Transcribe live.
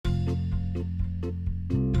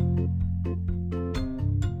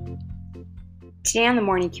Today on the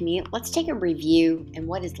morning commute, let's take a review and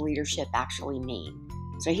what does leadership actually mean.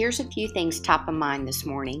 So here's a few things top of mind this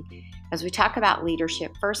morning. As we talk about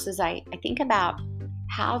leadership, first is I think about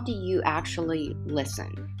how do you actually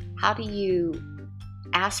listen? How do you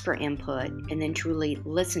ask for input and then truly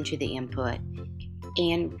listen to the input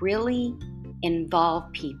and really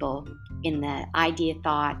involve people in the idea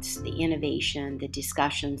thoughts, the innovation, the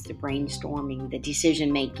discussions, the brainstorming, the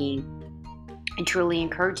decision making, and truly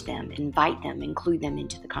encourage them, invite them, include them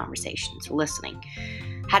into the conversations, listening.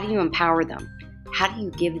 How do you empower them? How do you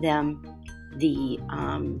give them the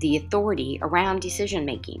authority around decision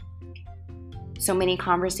making? So many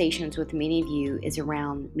conversations with many of you is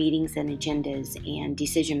around meetings and agendas and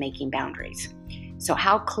decision making boundaries. So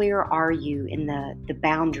how clear are you in the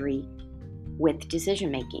boundary with decision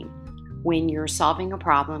making? When you're solving a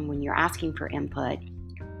problem, when you're asking for input,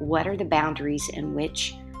 what are the boundaries in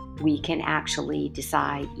which we can actually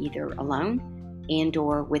decide either alone and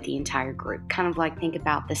or with the entire group? Kind of like think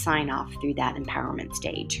about the sign-off through that empowerment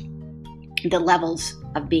stage, the levels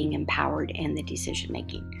of being empowered and the decision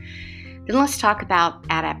making. Then let's talk about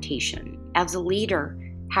adaptation. As a leader,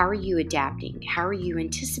 how are you adapting? How are you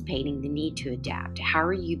anticipating the need to adapt? How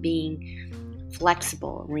are you being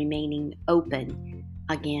flexible, remaining open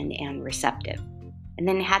again and receptive? And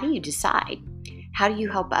then how do you decide? How do you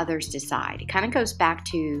help others decide? It kind of goes back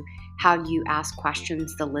to how you ask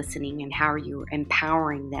questions, the listening, and how you're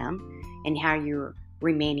empowering them and how you're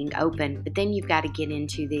remaining open. But then you've got to get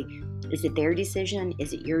into is it their decision?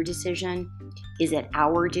 Is it your decision? Is it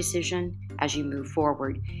our decision as you move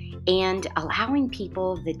forward? And allowing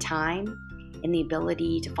people the time and the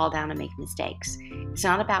ability to fall down and make mistakes. It's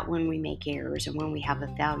not about when we make errors and when we have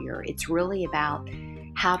a failure. It's really about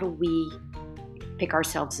how do we pick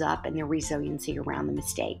ourselves up and the resiliency around the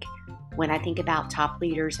mistake. When I think about top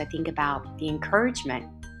leaders, I think about the encouragement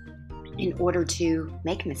in order to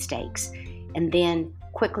make mistakes and then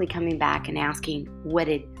quickly coming back and asking, what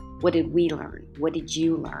did we learn? What did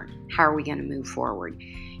you learn? How are we going to move forward?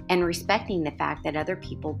 And respecting the fact that other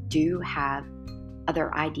people do have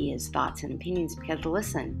other ideas, thoughts, and opinions, because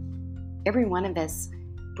listen, every one of us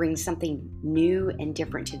brings something new and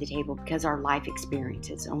different to the table because our life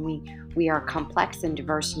experiences, and we are complex and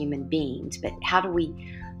diverse human beings, but how do we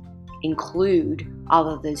include all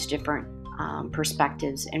of those different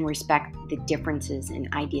perspectives and respect the differences in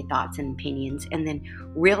idea, thoughts, and opinions, and then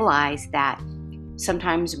realize that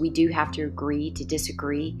sometimes we do have to agree to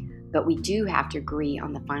disagree, but we do have to agree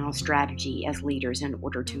on the final strategy as leaders in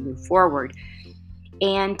order to move forward,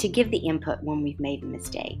 and to give the input when we've made a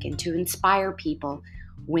mistake, and to inspire people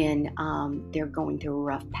when they're going through a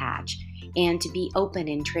rough patch, and to be open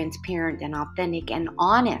and transparent and authentic and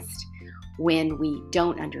honest when we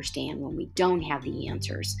don't understand, when we don't have the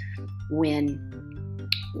answers, when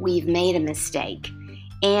we've made a mistake.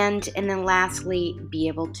 And then lastly, be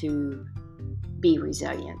able to be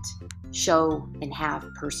resilient, show and have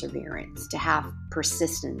perseverance, to have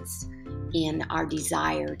persistence in our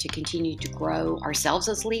desire to continue to grow ourselves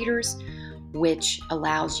as leaders, which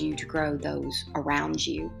allows you to grow those around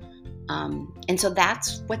you. And so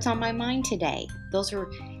that's what's on my mind today. Those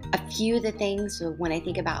are a few of the things when I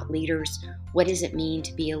think about leaders. What does it mean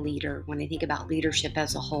to be a leader? When I think about leadership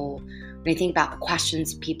as a whole, when I think about the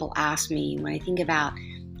questions people ask me, when I think about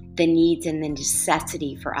the needs and the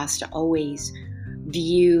necessity for us to always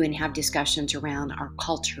view and have discussions around our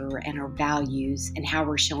culture and our values and how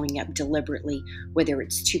we're showing up deliberately, whether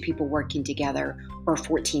it's two people working together or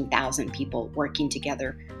 14,000 people working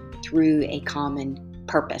together through a common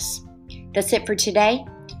purpose. That's it for today.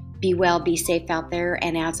 Be well, be safe out there.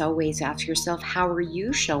 And as always, ask yourself, how are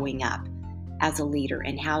you showing up as a leader?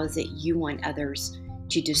 And how is it you want others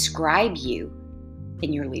to describe you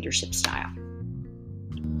in your leadership style?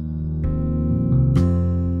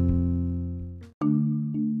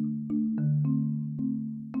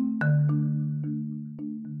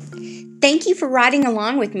 Thank you for riding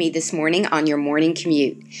along with me this morning on your morning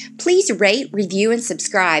commute. Please rate, review, and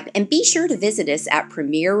subscribe, and be sure to visit us at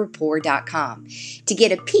premierrapport.com to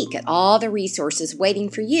get a peek at all the resources waiting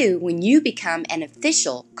for you when you become an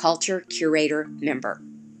official Culture Curator member.